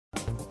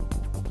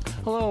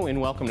Hello and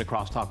welcome to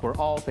CrossTalk, where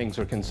all things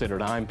are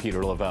considered. I'm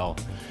Peter Lavelle.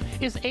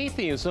 Is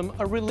atheism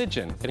a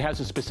religion? It has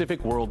a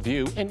specific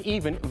worldview and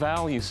even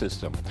value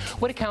system.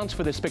 What accounts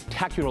for the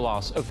spectacular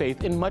loss of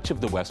faith in much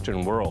of the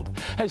Western world?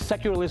 Has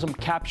secularism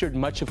captured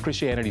much of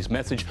Christianity's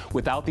message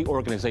without the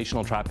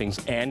organizational trappings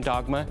and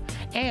dogma?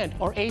 And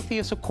are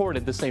atheists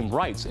accorded the same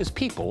rights as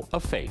people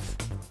of faith?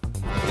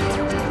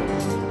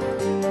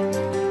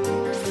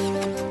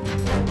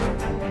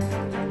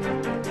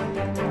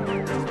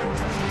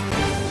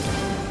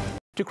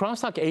 To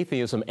CrossTalk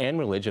Atheism and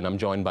Religion, I'm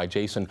joined by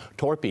Jason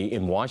Torpey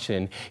in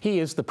Washington. He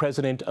is the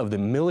president of the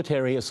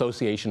Military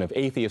Association of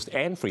Atheists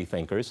and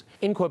Freethinkers.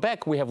 In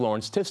Quebec, we have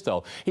Lawrence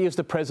Tisdall. He is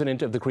the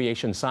president of the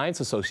Creation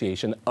Science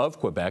Association of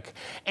Quebec.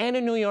 And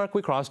in New York,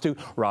 we cross to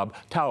Rob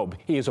Taub.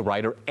 He is a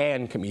writer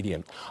and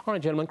comedian. All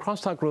right, gentlemen,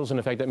 CrossTalk rules in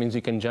effect. That means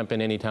you can jump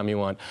in anytime you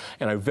want,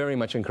 and I very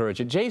much encourage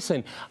it.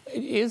 Jason,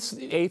 is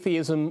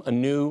atheism a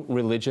new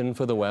religion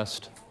for the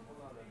West?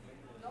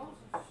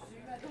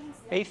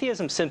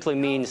 Atheism simply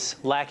means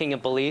lacking a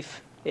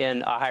belief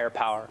in a higher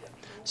power.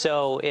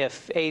 So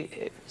if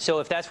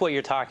that's what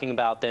you're talking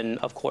about, then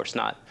of course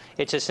not.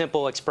 It's a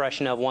simple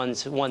expression of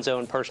one's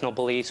own personal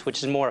beliefs,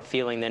 which is more a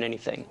feeling than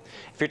anything.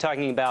 If you're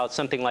talking about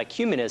something like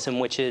humanism,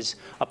 which is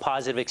a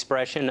positive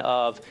expression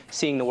of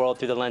seeing the world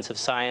through the lens of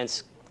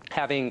science,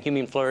 having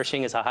human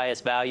flourishing as the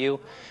highest value,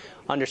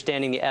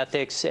 understanding the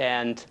ethics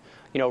and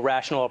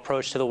rational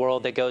approach to the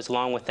world that goes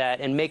along with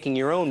that, and making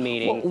your own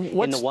meaning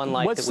in the one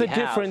life that we have. What's the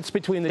difference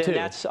between the two?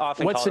 That's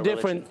often called a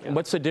religion.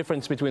 What's the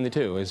difference between the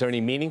two? Is there any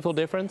meaningful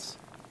difference?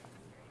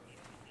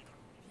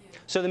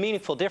 So the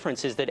meaningful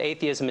difference is that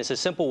atheism is a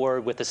simple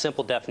word with a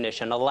simple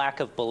definition, a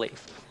lack of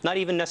belief. Not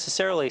even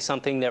necessarily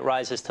something that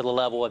rises to the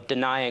level of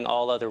denying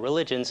all other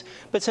religions,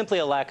 but simply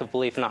a lack of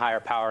belief in a higher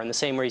power. And the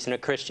same reason a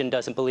Christian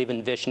doesn't believe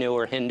in Vishnu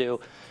or Hindu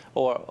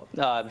or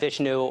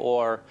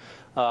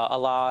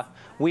Allah.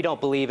 We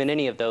don't believe in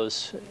any of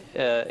those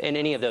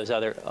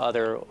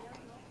other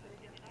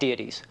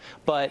deities.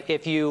 But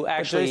if you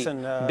actually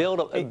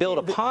build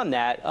upon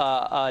that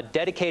a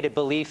dedicated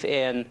belief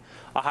in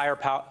a higher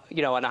power,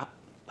 in a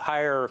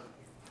higher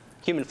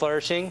human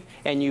flourishing,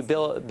 and you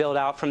build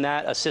out from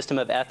that a system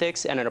of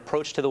ethics and an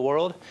approach to the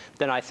world,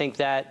 then I think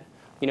that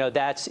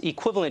that's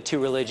equivalent to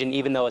religion,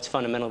 even though it's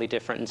fundamentally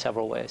different in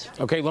several ways.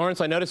 Okay,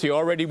 Lawrence, I noticed you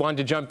already wanted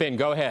to jump in.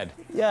 Go ahead.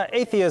 Yeah,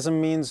 atheism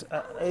means,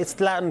 it's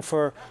Latin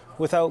for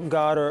without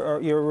God,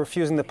 or you're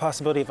refusing the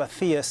possibility of a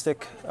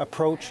theistic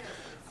approach.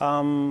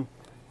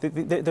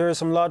 There are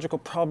some logical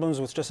problems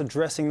with just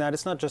addressing that.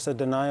 It's not just a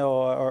denial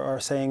or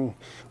saying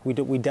we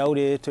doubt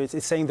it.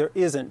 It's saying there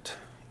isn't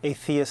a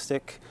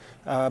theistic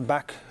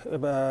backbone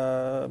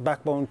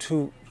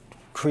to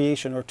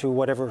creation or to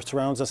whatever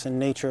surrounds us in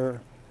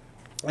nature.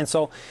 And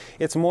so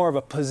it's more of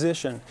a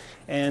position.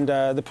 And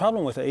the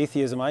problem with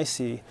atheism I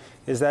see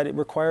is that it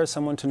requires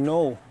someone to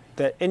know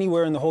that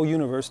anywhere in the whole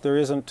universe there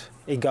isn't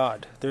a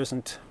God, there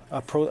isn't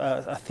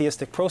a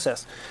theistic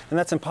process. And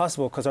that's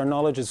impossible because our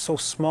knowledge is so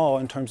small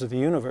in terms of the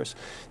universe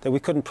that we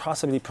couldn't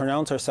possibly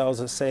pronounce ourselves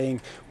as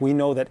saying we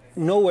know that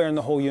nowhere in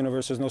the whole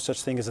universe there's no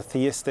such thing as a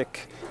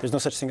theistic, there's no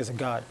such thing as a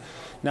God.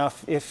 Now,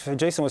 if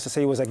Jason was to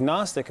say he was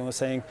agnostic and was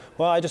saying,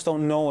 well, I just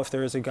don't know if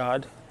there is a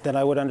God, then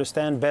I would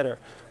understand better.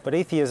 But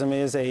atheism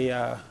is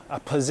a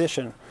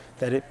position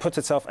that it puts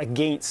itself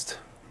against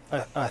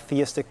a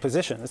theistic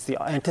position. It's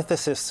the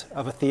antithesis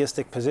of a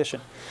theistic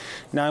position.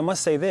 Now, I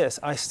must say this,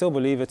 I still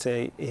believe it's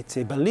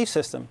a belief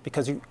system,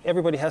 because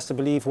everybody has to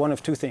believe one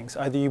of two things.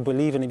 Either you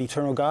believe in an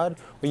eternal God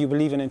or you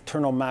believe in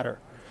eternal matter.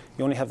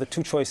 You only have the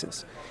two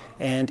choices.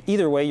 And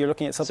either way, you're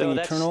looking at something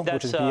eternal,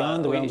 which is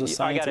beyond the realms of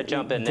science. I got to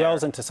jump in there. It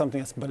dwells into something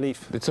that's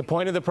belief. It's the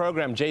point of the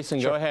program.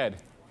 Jason, Sure. Go ahead.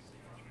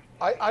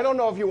 I don't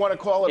know if you want to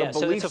call it a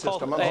belief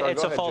system.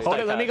 It's a false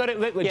Hold on, let me go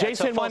to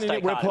Jason. Want to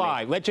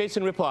reply? Let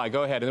Jason reply.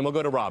 Go ahead, and then we'll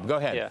go to Rob. Go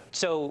ahead. Yeah.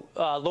 So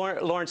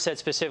Lawrence said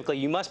specifically,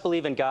 you must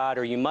believe in God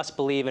or you must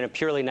believe in a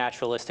purely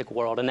naturalistic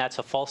world, and that's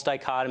a false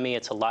dichotomy.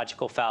 It's a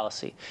logical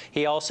fallacy.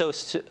 He also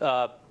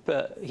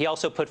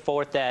put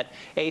forth that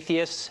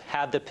atheists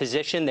have the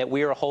position that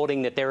we are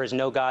holding that there is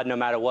no God no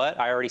matter what.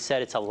 I already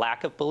said it's a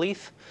lack of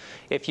belief.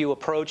 If you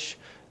approach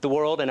the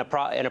world in a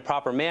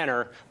proper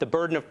manner, the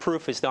burden of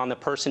proof is on the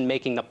person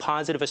making the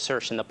positive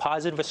assertion. The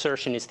positive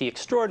assertion is the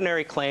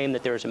extraordinary claim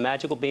that there is a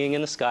magical being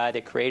in the sky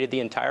that created the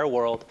entire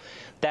world.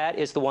 That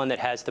is the one that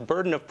has the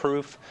burden of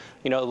proof.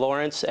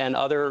 Lawrence and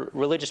other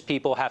religious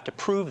people have to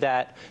prove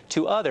that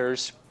to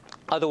others.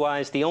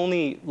 Otherwise, the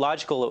only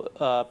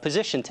logical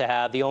position to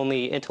have, the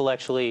only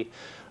position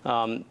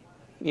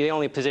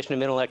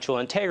of intellectual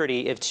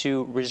integrity is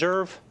to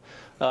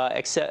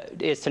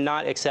is to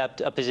not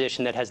accept a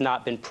position that has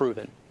not been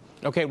proven.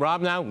 Okay, Rob,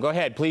 now go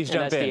ahead. Please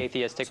jump in. That's the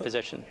atheistic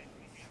position.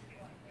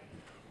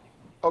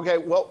 Okay,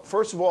 well,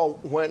 first of all,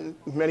 when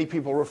many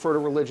people refer to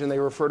religion, they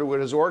refer to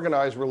it as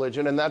organized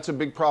religion, and that's a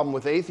big problem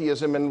with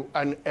atheism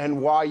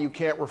and why you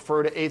can't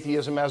refer to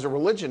atheism as a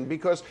religion,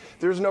 because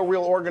there's no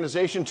real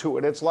organization to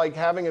it. It's like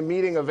having a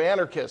meeting of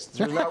anarchists.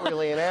 There's not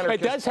really an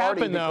anarchist It does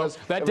party happen, though.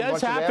 That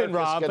does happen,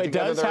 Rob. It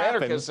does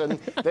happen. Anarchists and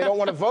they don't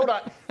want to vote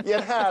on it.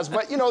 It has,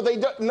 but, you know, they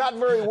do, not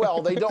very well.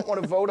 They don't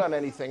want to vote on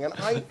anything. And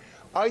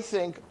I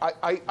think,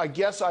 I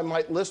guess I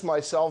might list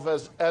myself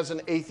as an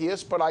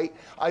atheist, but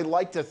I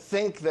like to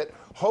think that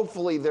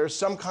hopefully there's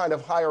some kind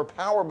of higher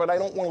power, but I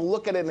don't want to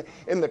look at it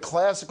in the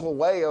classical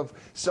way of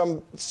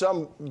some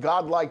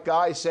godlike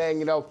guy saying,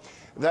 you know,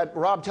 that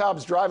Rob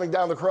Taub's driving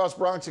down the Cross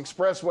Bronx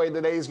Expressway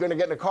today, he's going to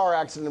get in a car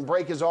accident and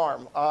break his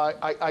arm.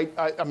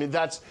 I mean,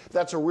 that's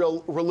a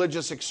real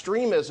religious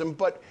extremism,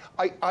 but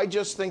I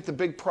just think the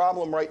big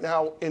problem right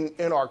now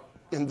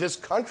in this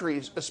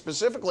country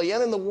specifically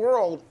and in the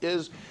world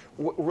is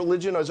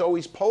religion has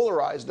always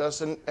polarized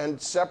us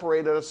and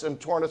separated us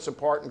and torn us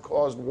apart and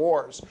caused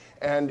wars.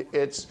 And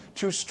it's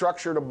too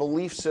structured a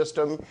belief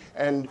system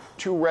and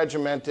too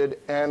regimented.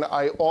 And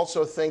I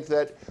also think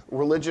that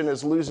religion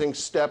is losing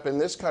step in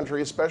this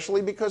country,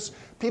 especially because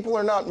people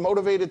are not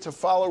motivated to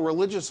follow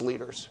religious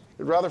leaders.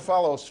 They'd rather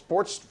follow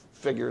sports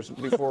figures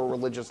before a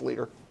religious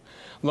leader.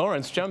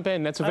 Lawrence, jump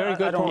in. That's a very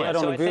good point. I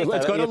don't agree with that.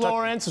 Let's go to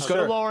Lawrence. Let's go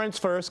to Lawrence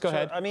first. Go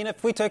ahead. I mean,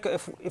 if we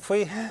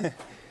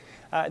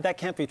that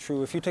can't be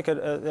true. If you take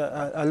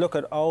a look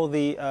at all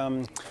the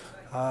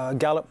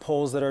Gallup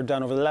polls that are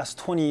done over the last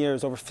 20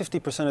 years, over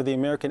 50% of the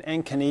American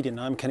and Canadian,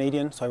 I'm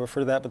Canadian, so I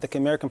refer to that, but the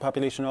American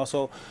population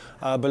also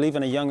believe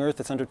in a young Earth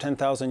that's under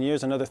 10,000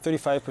 years. Another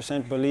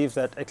 35% believe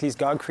that at least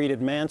God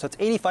created man. So it's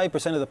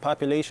 85% of the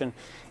population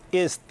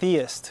is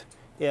theist.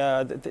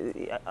 Yeah,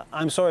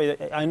 I'm sorry,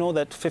 I know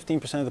that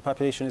 15% of the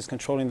population is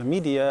controlling the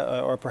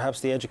media or perhaps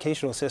the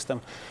educational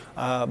system,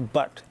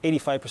 but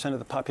 85% of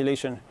the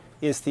population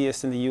is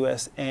theist in the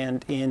U.S.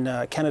 and in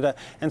Canada.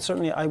 And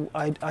certainly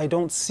I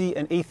don't see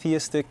an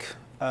atheistic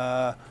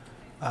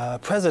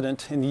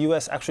president in the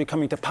U.S. actually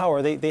coming to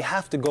power. They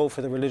have to go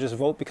for the religious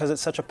vote because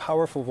it's such a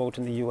powerful vote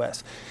in the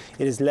U.S.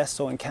 It is less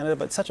so in Canada,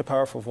 but it's such a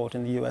powerful vote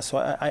in the U.S.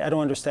 So I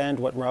don't understand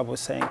what Rob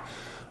was saying.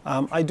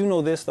 I do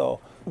know this,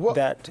 though,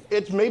 that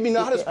it's maybe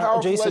not as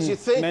powerful Jason as you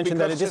think, mentioned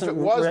because that it if it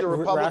was, the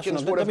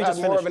Republicans would have had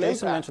more of an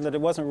Jason impact. mentioned that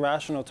it wasn't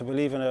rational to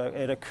believe in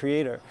a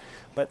creator,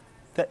 but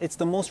that it's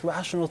the most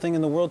rational thing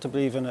in the world to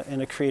believe in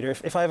a creator.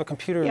 If I have a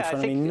computer in front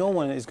of me, no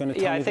one is going to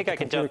tell me that the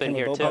computer can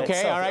build by itself.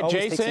 Okay, all right,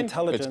 Jason.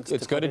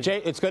 Let's go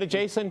to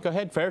Jason. Go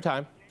ahead. Fair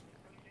time.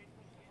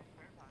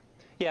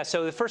 Yeah,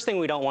 so the first thing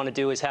we don't want to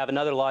do is have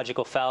another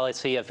logical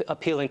fallacy of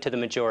appealing to the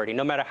majority.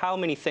 No matter how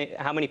many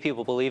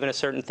people believe in a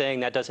certain thing,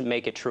 that doesn't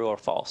make it true or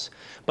false.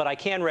 But I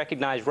can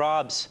recognize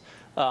Rob's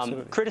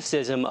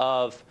criticism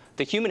of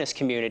the humanist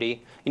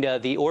community, you know,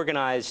 the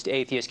organized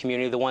atheist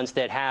community, the ones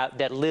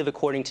that live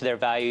according to their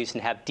values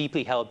and have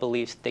deeply held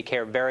beliefs that they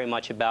care very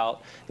much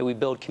about, that we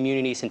build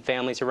communities and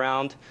families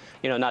around.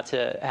 You know, not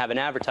to have an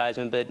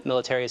advertisement, but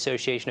Military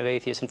Association of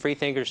Atheists and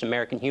Freethinkers,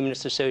 American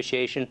Humanist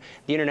Association,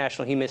 the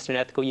International Humanist and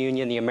Ethical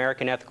Union, the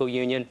American Ethical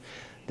Union,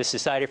 the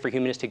Society for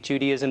Humanistic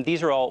Judaism.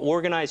 These are all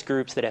organized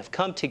groups that have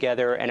come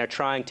together and are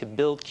trying to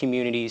build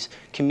communities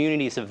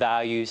of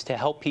values to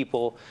help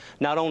people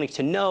not only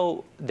to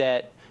know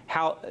the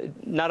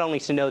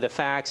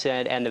facts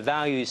and the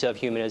values of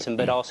humanism,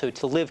 but also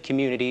to live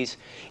communities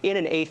in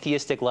an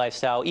atheistic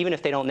lifestyle, even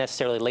if they don't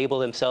necessarily label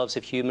themselves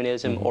as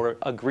humanism or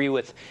agree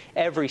with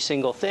every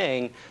single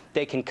thing.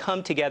 They can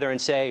come together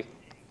and say,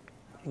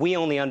 we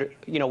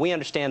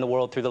understand the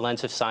world through the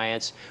lens of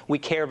science. We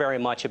care very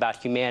much about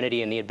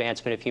humanity and the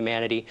advancement of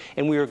humanity,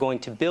 and we are going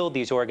to build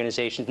these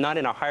organizations not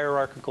in a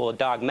hierarchical or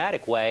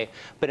dogmatic way,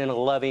 but in a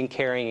loving,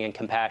 caring, and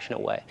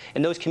compassionate way.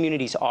 And those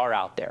communities are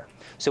out there.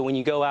 So when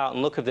you go out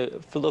and look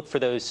for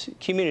those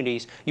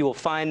communities, you will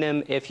find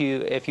them if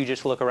you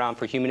just look around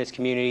for humanist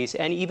communities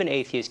and even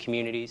atheist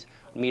communities,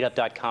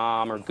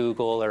 meetup.com or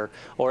Google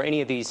or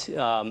any of these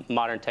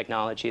modern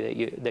technology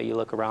that you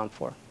look around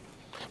for.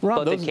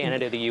 Rob, both in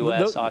Canada, the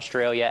U.S.,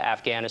 Australia,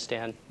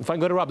 Afghanistan. If I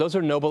go to Rob, those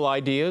are noble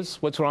ideas.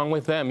 What's wrong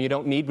with them? You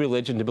don't need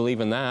religion to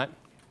believe in that.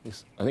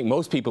 I think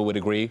most people would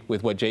agree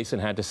with what Jason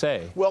had to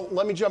say. Well,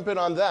 let me jump in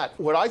on that.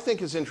 What I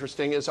think is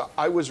interesting is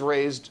I was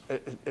raised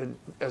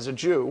as a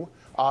Jew.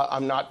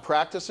 I'm not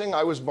practicing.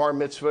 I was bar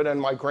mitzvahed,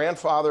 and my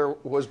grandfather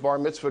was bar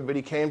mitzvahed, but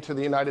he came to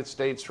the United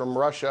States from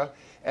Russia,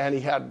 and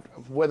he had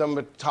with him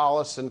a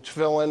tallis and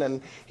tefillin,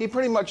 and he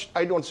pretty much,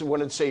 I don't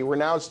want to say he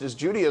renounced his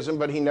Judaism,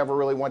 but he never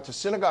really went to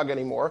synagogue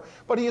anymore.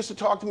 But he used to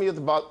talk to me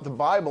about the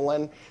Bible,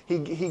 and he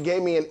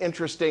gave me an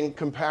interesting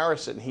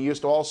comparison. He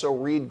used to also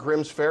read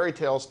Grimm's fairy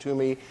tales to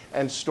me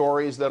and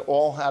stories that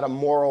all had a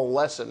moral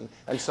lesson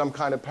and some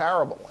kind of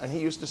parable. And he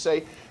used to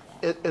say,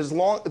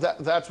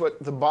 that's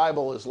what the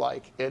Bible is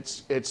like.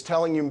 It's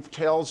telling you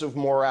tales of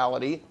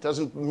morality.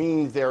 Doesn't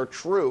mean they're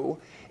true.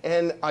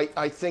 And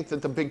I think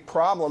that the big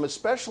problem,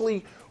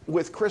 especially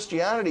with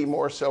Christianity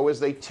more so is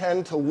they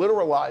tend to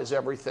literalize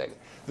everything.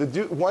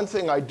 One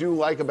thing I do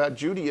like about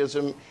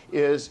Judaism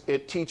is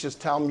it teaches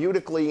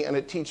Talmudically, and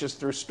it teaches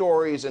through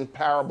stories and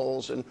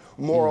parables and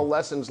moral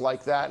lessons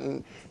like that,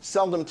 and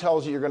seldom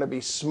tells you you're going to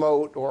be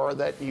smote or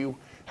that you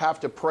have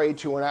to pray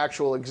to an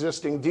actual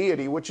existing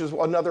deity, which is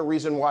another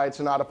reason why it's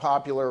not a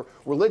popular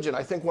religion.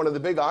 I think one of the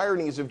big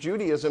ironies of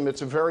Judaism,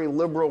 it's a very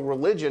liberal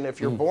religion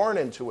if you're born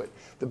into it.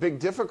 The big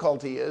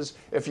difficulty is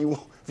if you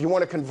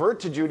want to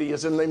convert to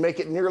Judaism, they make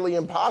it nearly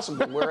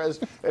impossible. Whereas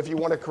if you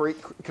want to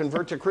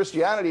convert to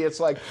Christianity, it's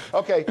like,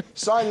 okay,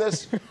 sign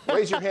this,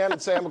 raise your hand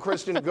and say, I'm a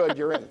Christian, good,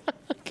 you're in.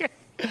 Okay.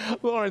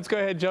 Lawrence, go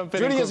ahead, jump in.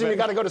 Judaism, you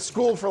got to go to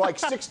school for like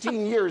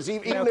 16 years,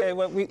 even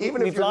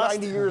if you're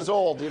 90 years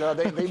old. You know,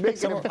 they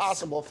make it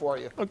impossible for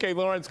you. Okay,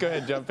 Lawrence, go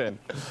ahead, jump in.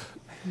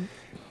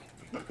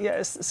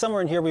 Yeah,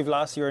 somewhere in here we've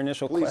lost your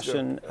initial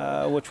question,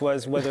 which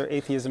was whether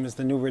atheism is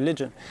the new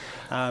religion.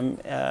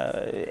 And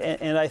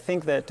I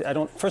think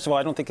that first of all,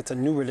 I don't think it's a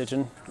new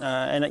religion.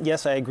 And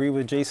yes, I agree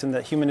with Jason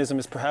that humanism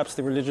is perhaps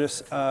the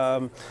religious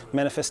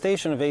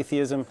manifestation of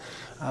atheism.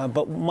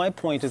 But my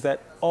point is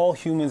that all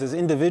humans as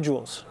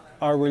individuals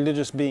are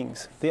religious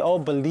beings. They all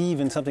believe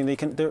in something.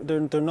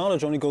 Their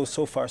knowledge only goes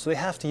so far, so they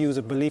have to use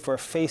a belief or a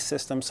faith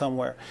system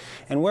somewhere.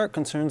 And where it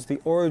concerns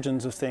the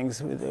origins of things,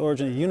 the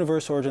origin of the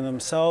universe, origin of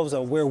themselves,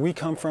 where we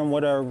come from,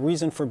 what our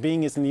reason for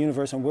being is in the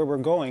universe, and where we're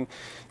going,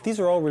 these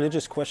are all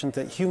religious questions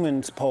that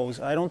humans pose.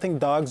 I don't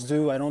think dogs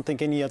do. I don't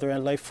think any other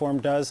life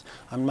form does.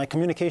 My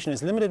communication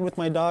is limited with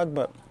my dog,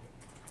 but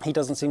he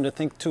doesn't seem to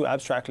think too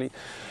abstractly.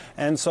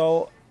 And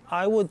so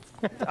I would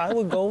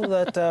go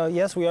that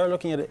yes, we are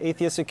looking at an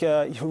atheistic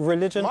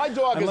religion. My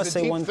dog I must is a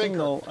say deep one thing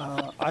thinker.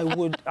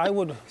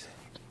 though.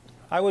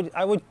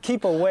 I would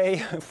keep away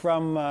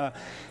from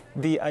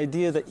the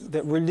idea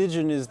that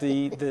religion is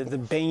the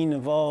bane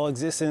of all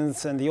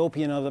existence and the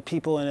opium of the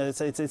people, and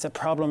it's a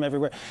problem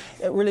everywhere.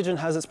 Religion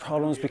has its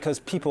problems because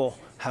people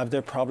have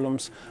their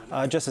problems,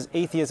 just as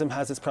atheism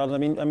has its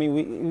problems. I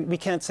mean, we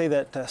can't say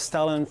that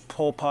Stalin,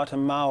 Pol Pot,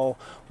 and Mao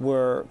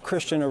were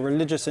Christian or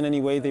religious in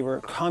any way. They were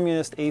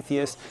communist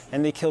atheists,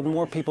 and they killed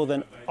more people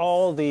than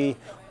all the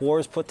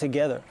wars put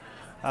together.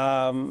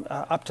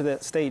 Up to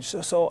that stage.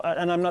 So,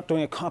 and I'm not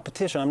doing a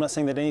competition. I'm not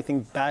saying that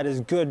anything bad is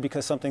good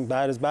because something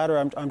bad is bad, or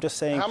I'm just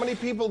saying... How many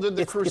people did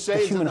the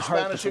Crusades and the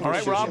Spanish Inquisition All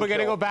right, Rob, we're going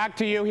to kill? go back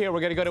to you here. We're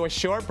going to go to a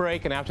short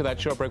break, and after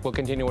that short break, we'll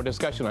continue our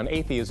discussion on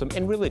atheism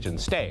and religion.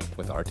 Stay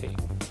with RT.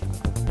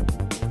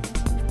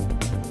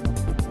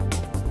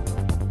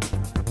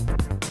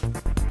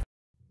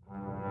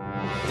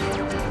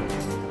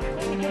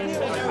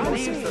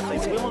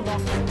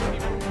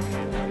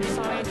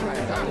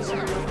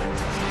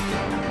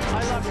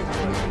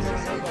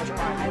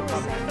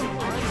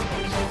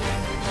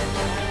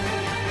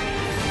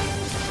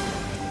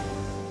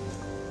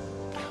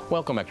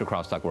 Welcome back to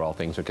CrossTalk, where all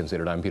things are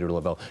considered. I'm Peter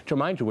Lavelle. To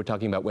remind you, we're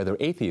talking about whether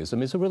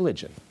atheism is a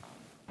religion.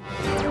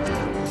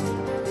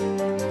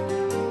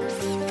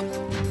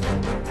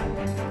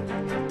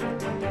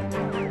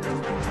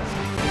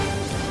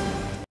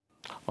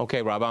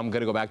 Okay, Rob, I'm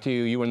going to go back to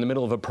you. You were in the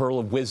middle of a pearl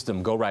of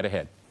wisdom. Go right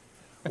ahead.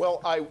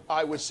 Well,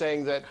 I was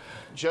saying that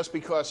just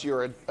because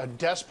you're a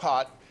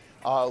despot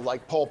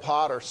like Pol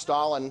Pot or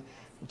Stalin,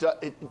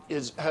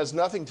 has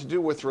nothing to do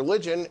with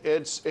religion.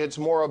 It's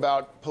more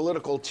about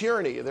political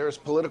tyranny. There's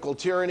political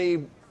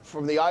tyranny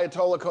from the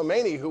Ayatollah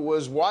Khomeini, who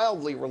was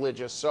wildly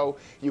religious. So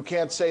you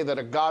can't say that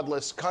a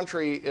godless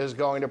country is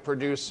going to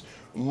produce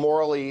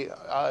morally,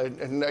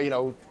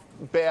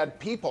 bad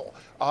people.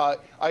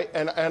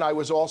 And I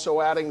was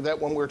also adding that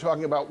when we're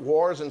talking about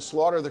wars and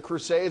slaughter, the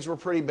Crusades were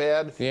pretty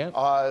bad. Yeah.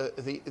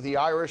 The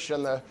Irish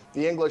and the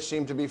English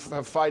seemed to be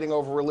fighting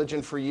over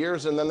religion for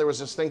years, and then there was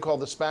this thing called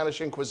the Spanish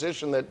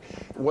Inquisition that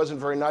wasn't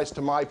very nice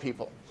to my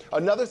people.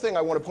 Another thing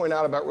I want to point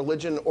out about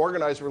religion,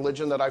 organized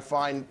religion, that I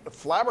find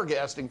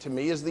flabbergasting to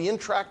me is the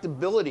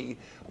intractability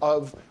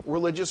of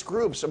religious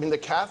groups. I mean, the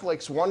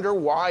Catholics wonder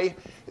why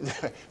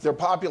their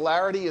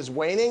popularity is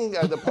waning.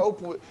 The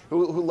Pope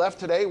who left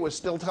today was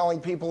still telling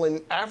people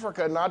in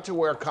Africa not to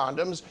wear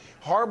condoms,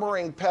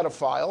 harboring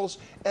pedophiles,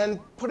 and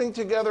putting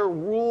together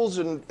rules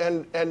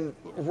and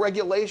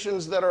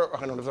regulations that are, I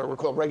don't know if they're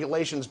called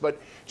regulations, but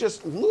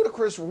just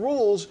ludicrous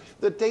rules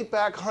that date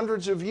back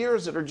hundreds of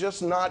years that are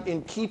just not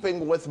in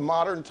keeping with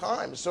modern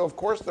times. So of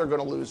course they're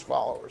going to lose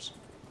followers.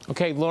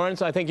 Okay,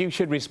 Lawrence, I think you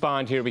should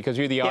respond here because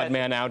you're the odd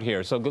man out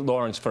here. So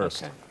Lawrence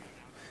first.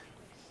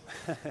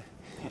 Okay.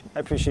 I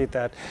appreciate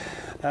that.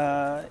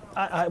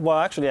 Well,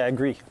 actually, I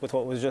agree with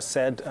what was just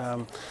said.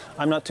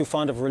 I'm not too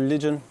fond of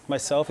religion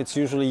myself. It's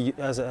usually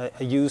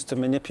used to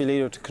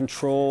manipulate or to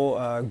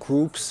control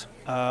groups.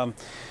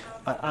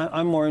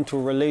 I'm more into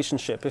a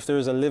relationship. If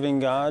there's a living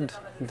God,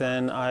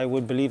 then I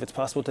would believe it's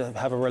possible to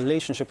have a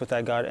relationship with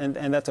that God.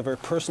 And that's a very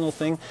personal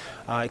thing.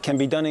 It can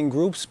be done in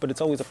groups, but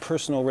it's always a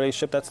personal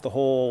relationship. That's the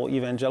whole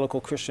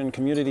evangelical Christian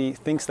community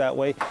thinks that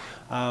way.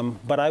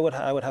 But I would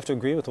have to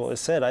agree with what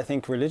was said. I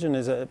think religion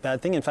is a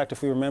bad thing. In fact,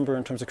 if we remember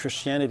in terms of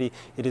Christianity,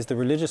 it is the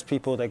religious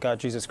people that got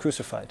Jesus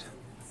crucified.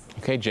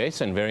 Okay,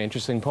 Jason, very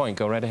interesting point.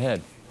 Go right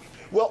ahead.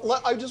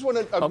 Well, I just want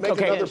to make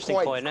Okay. another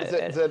point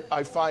that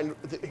I find.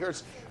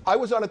 I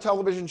was on a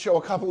television show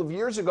a couple of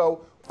years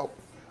ago,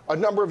 a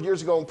number of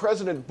years ago, and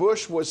President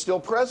Bush was still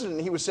president.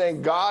 And he was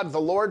saying, God,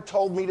 the Lord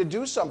told me to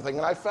do something.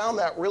 And I found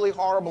that really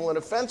horrible and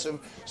offensive.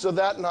 So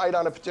that night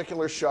on a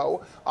particular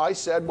show, I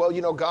said, well,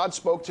 you know, God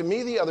spoke to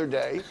me the other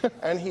day,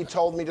 and he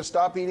told me to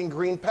stop eating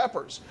green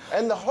peppers.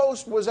 And the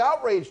host was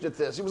outraged at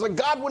this. He was like,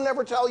 God would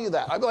never tell you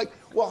that. I'd be like,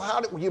 well, how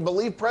did you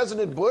believe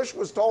President Bush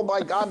was told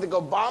by God to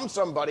go bomb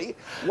somebody?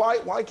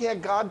 Why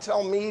can't God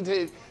tell me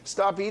to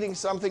stop eating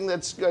something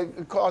that's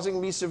causing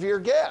me severe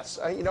gas?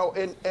 You know,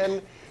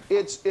 and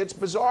it's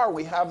bizarre.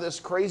 We have this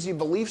crazy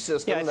belief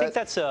system. Yeah, I think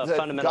that's a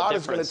fundamental God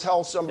difference. is going to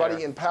tell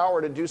somebody in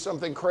power to do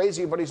something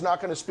crazy, but he's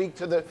not going to speak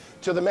to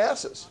the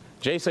masses.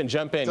 Jason,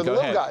 jump in. To the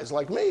little guys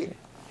like me.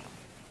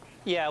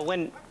 Yeah,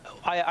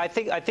 I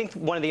think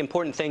one of the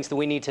important things that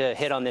we need to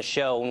hit on this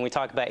show when we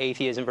talk about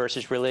atheism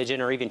versus religion,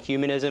 or even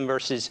humanism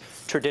versus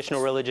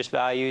traditional religious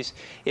values,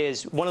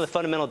 is one of the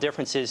fundamental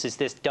differences is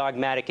this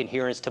dogmatic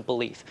adherence to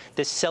belief,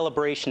 this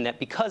celebration that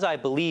because I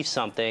believe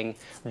something,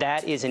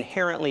 that is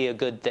inherently a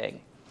good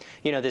thing.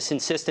 You know, this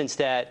insistence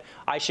that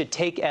I should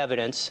take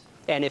evidence,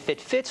 and if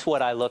it fits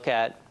what I look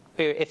at,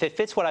 if it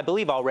fits what I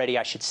believe already,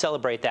 I should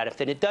celebrate that. If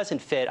it doesn't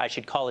fit, I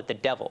should call it the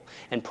devil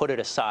and put it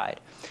aside.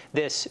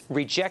 This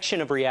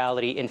rejection of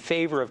reality in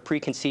favor of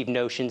preconceived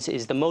notions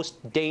is the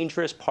most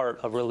dangerous part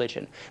of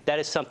religion. That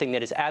is something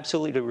that is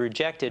absolutely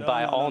rejected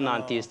by all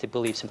non-theistic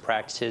beliefs and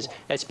practices,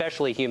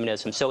 especially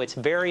humanism. So it's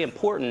very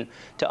important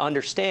to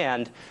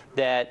understand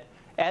that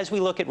as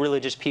we look at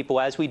religious people,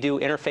 as we do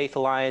interfaith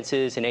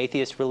alliances and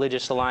atheist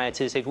religious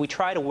alliances, if we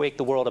try to make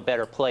the world a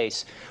better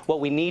place, what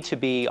we need to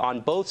be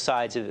on both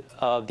sides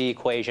of the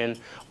equation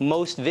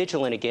most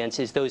vigilant against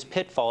is those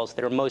pitfalls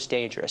that are most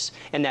dangerous.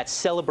 And that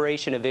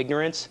celebration of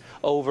ignorance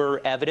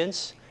over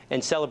evidence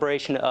and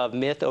celebration of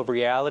myth over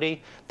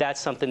reality, that's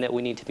something that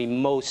we need to be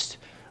most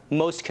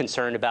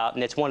concerned about,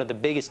 and it's one of the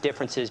biggest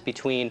differences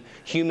between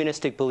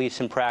humanistic beliefs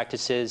and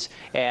practices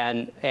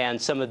and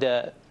some of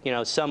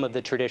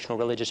the traditional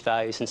religious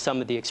values and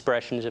some of the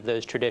expressions of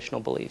those traditional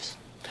beliefs.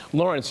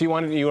 Lawrence, you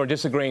are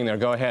disagreeing there.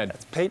 Go ahead.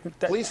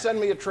 Please send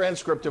me a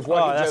transcript of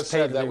what you just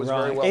said. That was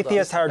very well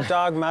Atheists done. are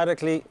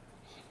dogmatically.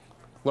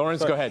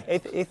 Lawrence, go ahead.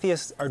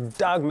 Atheists are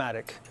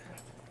dogmatic.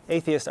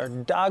 Atheists are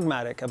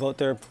dogmatic about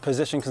their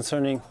position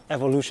concerning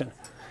evolution.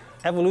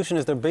 Evolution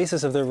is the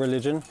basis of their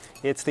religion.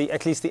 It's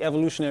at least the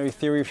evolutionary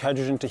theory of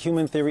hydrogen to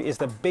human theory is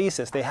the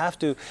basis. They have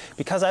to,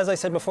 because as I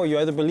said before, you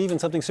either believe in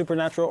something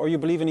supernatural or you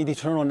believe in the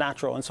eternal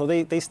natural. And so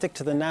they stick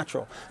to the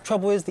natural.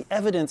 Trouble is the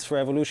evidence for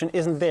evolution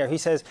isn't there. He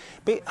says,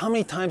 how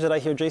many times did I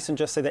hear Jason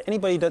just say that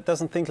anybody that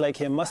doesn't think like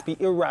him must be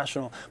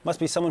irrational, must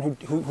be someone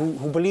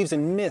who believes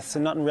in myths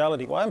and not in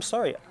reality? Well, I'm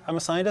sorry. I'm a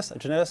scientist, a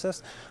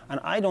geneticist, and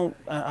I don't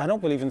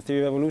believe in the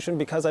theory of evolution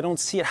because I don't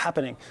see it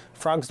happening.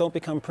 Frogs don't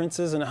become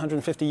princes in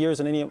 150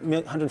 years in any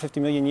 150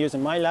 million years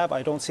in my lab.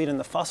 I don't see it in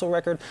the fossil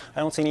record.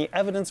 I don't see any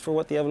evidence for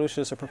what the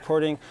evolutionists are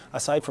purporting,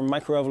 aside from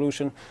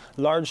microevolution.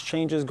 Large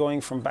changes going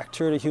from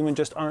bacteria to human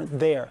just aren't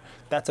there.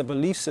 That's a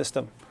belief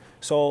system.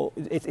 So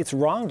it's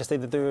wrong to say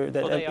that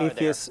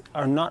atheists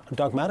are not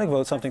dogmatic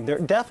about something. They're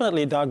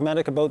definitely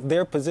dogmatic about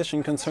their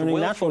position concerning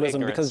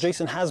naturalism, because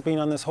Jason has been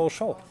on this whole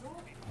show.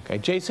 Okay,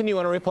 Jason, you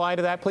want to reply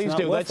to that? Please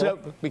do. Let's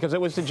because it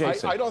was to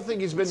Jason. I don't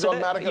think he's been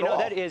dogmatic at all.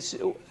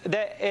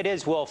 It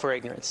is willful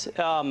ignorance.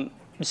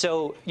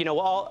 So, you know,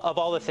 of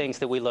all the things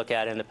that we look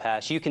at in the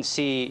past, you can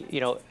see, you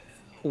know,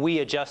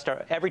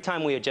 every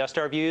time we adjust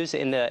our views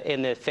in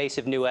the face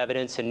of new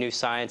evidence and new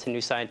science and new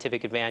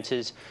scientific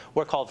advances,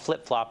 we're called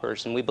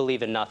flip-floppers, and we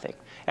believe in nothing.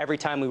 Every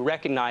time we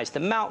recognize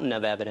the mountain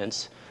of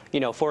evidence, you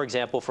know, for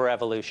example, for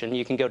evolution,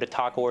 you can go to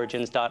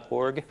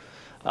talkorigins.org.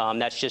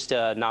 That's just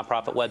a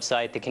nonprofit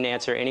website that can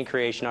answer any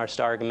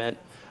creationist argument.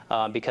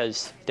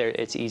 Because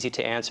it's easy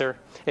to answer.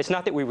 It's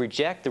not that we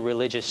reject the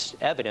religious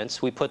evidence.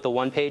 We put the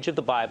one page of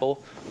the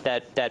Bible,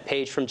 that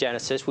page from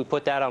Genesis, we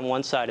put that on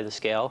one side of the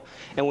scale,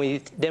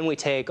 and then we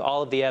take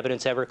all of the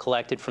evidence ever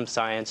collected from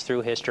science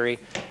through history,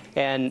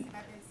 and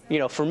you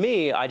know, for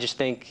me, I just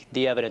think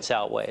the evidence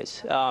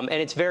outweighs. And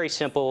it's very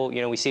simple.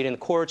 You know, we see it in the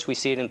courts, we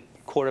see it in the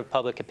court of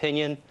public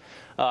opinion.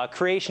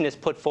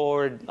 Creationists put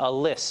forward a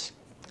list.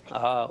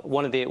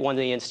 One of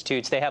the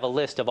institutes, they have a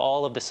list of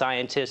all of the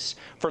scientists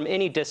from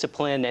any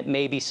discipline that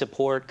maybe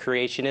support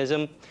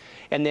creationism.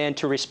 And then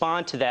to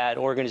respond to that,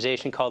 an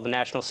organization called the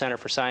National Center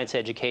for Science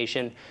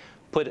Education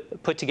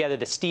put together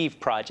the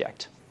Steve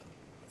Project.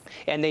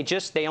 And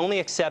they only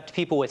accept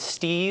people with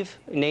Steve,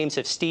 names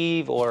of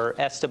Steve or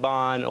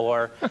Esteban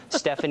or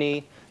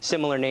Stephanie,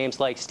 similar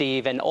names like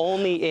Steve, and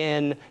only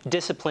in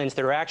disciplines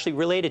that are actually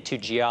related to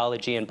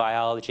geology and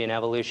biology and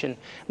evolution.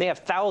 They have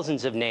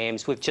thousands of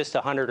names with just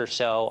 100 or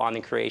so on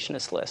the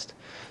creationist list.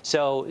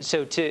 So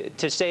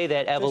to say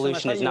that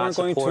evolution is not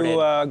supported,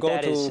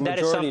 that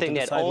is something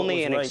that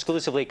only and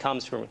exclusively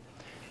comes from.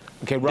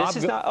 Okay, Rob. This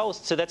is not,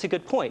 so that's a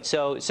good point.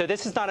 So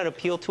this is not an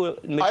appeal to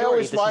a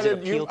majority. This is an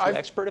appeal to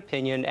expert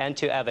opinion and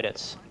to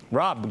evidence.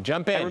 Rob,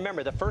 jump in. And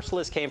remember, the first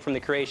list came from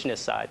the creationist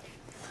side.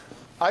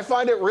 I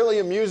find it really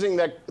amusing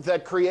that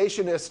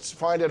creationists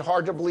find it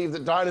hard to believe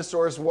that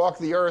dinosaurs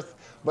walked the earth,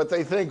 but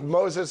they think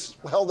Moses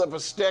held up a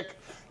stick,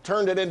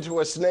 turned it into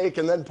a snake,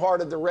 and then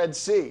parted the Red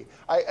Sea.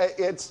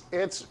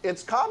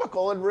 It's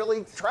comical and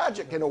really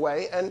tragic in a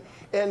way.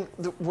 And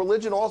the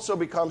religion also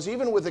becomes,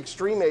 even with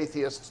extreme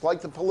atheists,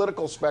 like the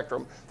political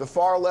spectrum, the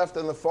far left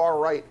and the far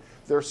right,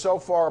 they're so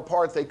far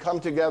apart, they come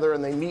together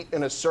and they meet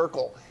in a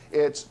circle.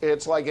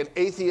 It's like an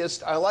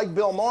atheist. I like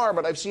Bill Maher,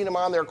 but I've seen him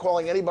on there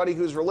calling anybody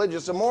who's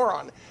religious a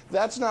moron.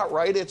 That's not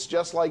right. It's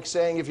just like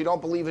saying if you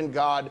don't believe in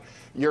God,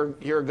 you're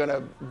going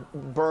to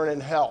burn in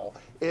hell.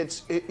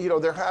 You know,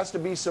 there has to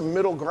be some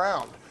middle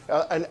ground.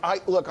 And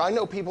I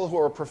know people who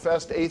are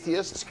professed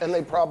atheists, and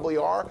they probably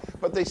are,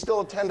 but they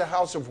still attend a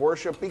house of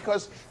worship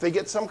because they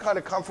get some kind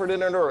of comfort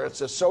in it, or it's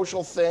a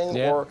social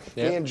thing, or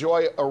they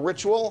enjoy a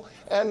ritual.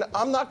 And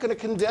I'm not going to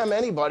condemn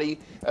anybody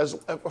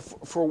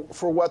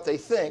for what they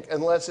think,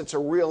 unless it's a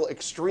real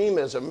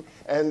extremism,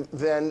 and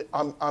then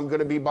I'm going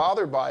to be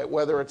bothered by it,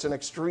 whether it's an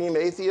extreme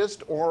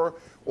atheist or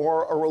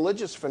a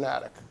religious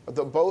fanatic.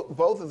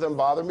 Both of them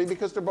bother me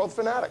because they're both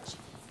fanatics.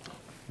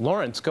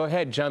 Lawrence, go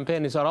ahead, jump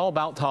in. Is that all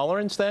about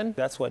tolerance then?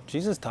 That's what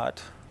Jesus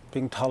taught,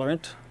 being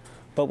tolerant.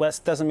 But that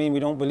doesn't mean we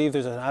don't believe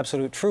there's an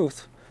absolute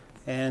truth.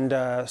 And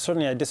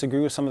certainly I disagree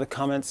with some of the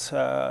comments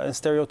and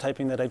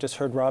stereotyping that I just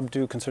heard Rob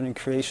do concerning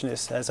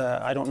creationists. As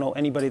I don't know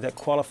anybody that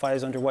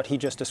qualifies under what he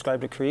just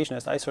described a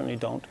creationist. I certainly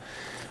don't.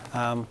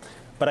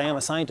 But I am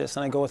a scientist,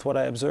 and I go with what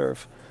I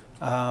observe.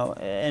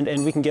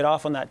 And we can get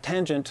off on that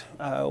tangent,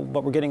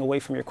 but we're getting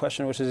away from your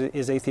question, which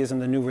is atheism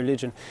the new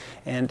religion?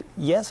 And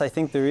yes, I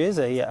think there is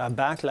a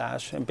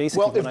backlash. And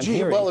basically,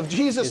 if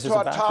Jesus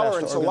taught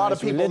tolerance, a lot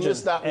of people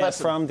miss that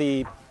lesson. From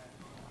the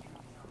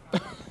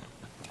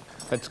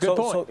That's a good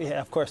point. So, yeah,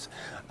 of course.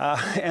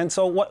 And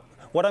so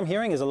what I'm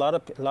hearing is a lot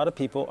of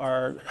people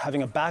are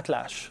having a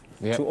backlash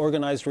to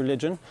organized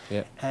religion,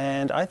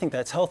 and I think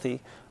that's healthy.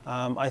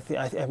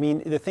 I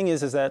mean, the thing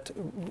is that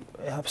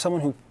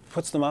someone who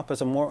puts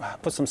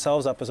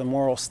themselves up as a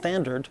moral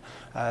standard,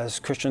 as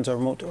Christians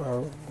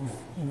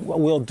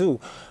will do,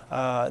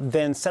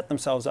 then set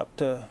themselves up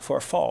for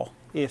a fall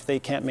if they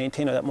can't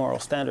maintain that moral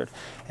standard.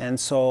 And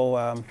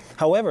so,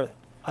 however,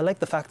 I like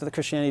the fact that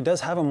Christianity does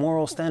have a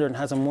moral standard and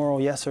has a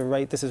moral yes or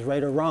right, this is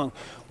right or wrong.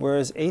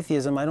 Whereas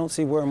atheism, I don't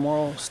see where a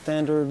moral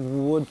standard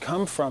would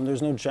come from.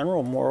 There's no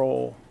general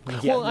moral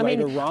right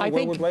or wrong.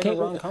 Where would right or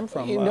wrong come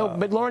from? No,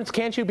 but Lawrence,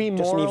 can't you be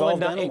moral and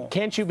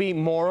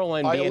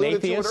be an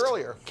atheist?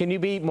 Can you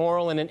be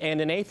moral and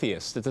an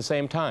atheist at the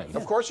same time?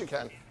 Of course you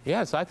can.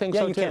 Yes, I think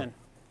so too. Yeah,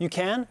 you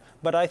can,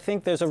 but I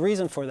think there's a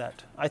reason for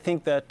that. I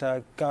think that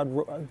that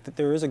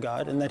there is a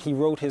God, and that He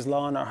wrote His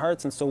law in our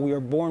hearts, and so we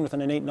are born with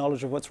an innate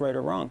knowledge of what's right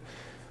or wrong.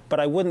 But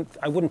I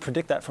wouldn't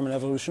predict that from an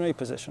evolutionary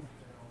position.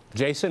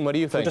 Jason, what do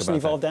you think? We're just an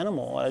evolved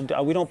animal.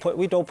 We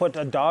don't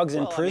put dogs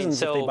in prisons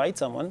if they bite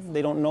someone.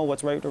 They don't know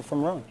what's right or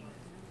from wrong.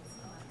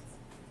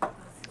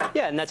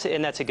 Yeah, and that's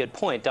a good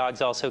point.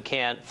 Dogs also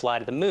can't fly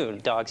to the moon.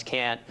 Dogs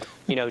can't,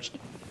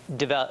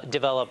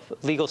 develop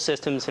legal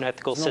systems and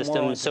ethical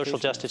systems, social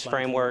justice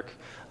framework.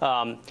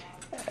 So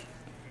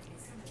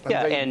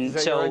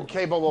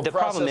the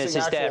problem is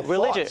that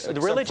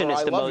religion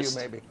is the most.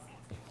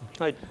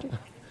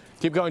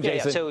 Keep going,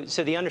 Jason. Yeah,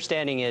 so the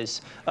understanding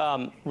is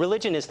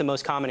religion is the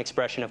most common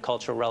expression of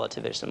cultural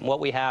relativism. What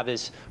we have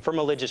is, from a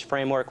religious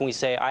framework, when we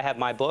say, I have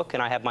my book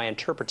and I have my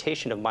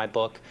interpretation of my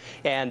book,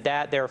 and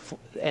that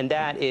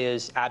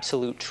is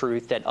absolute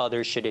truth that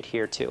others should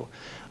adhere to.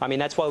 I mean,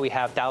 that's why we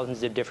have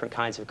thousands of different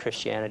kinds of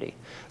Christianity.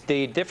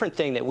 The different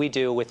thing that we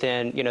do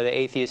within, the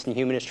atheist and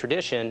humanist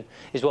tradition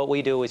is what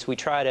we do is we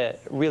try to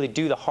really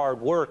do the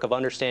hard work of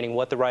understanding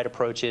what the right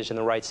approach is in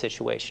the right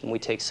situation. We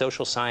take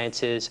social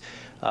sciences,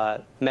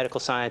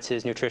 medical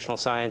sciences, nutritional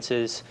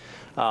sciences,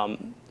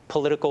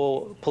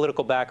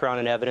 political background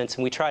and evidence,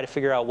 and we try to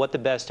figure out what the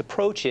best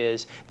approach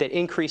is that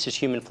increases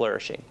human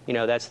flourishing.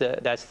 That's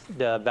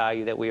the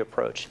value that we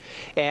approach.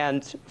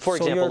 And for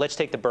example, let's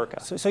take the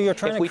burqa. So you're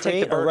trying to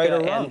create a right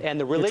or wrong. And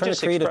the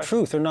religious you're trying to create a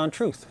truth or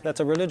non-truth.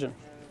 That's a religion.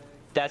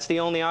 That's the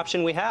only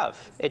option we have.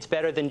 It's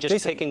better than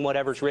just picking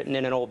whatever's written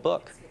in an old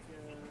book.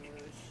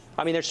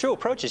 I mean, there's two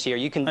approaches here.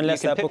 You can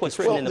pick what's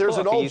written in the book. There's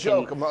an old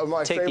joke.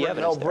 My favorite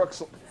Mel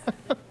Brooks.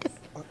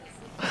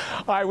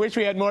 I wish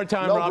we had more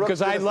time, Rob,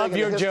 because I love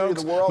your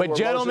jokes. But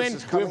gentlemen,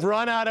 we've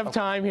run out of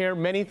time here.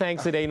 Many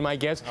thanks today to my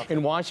guests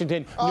in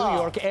Washington, New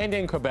York, and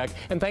in Quebec.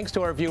 And thanks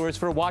to our viewers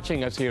for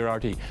watching us here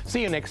at RT.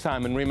 See you next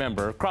time, and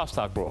remember,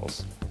 CrossTalk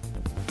rules.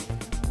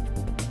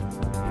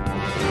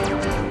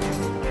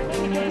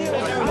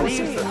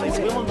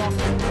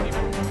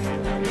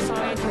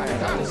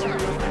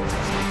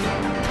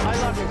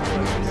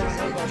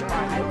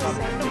 I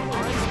love you.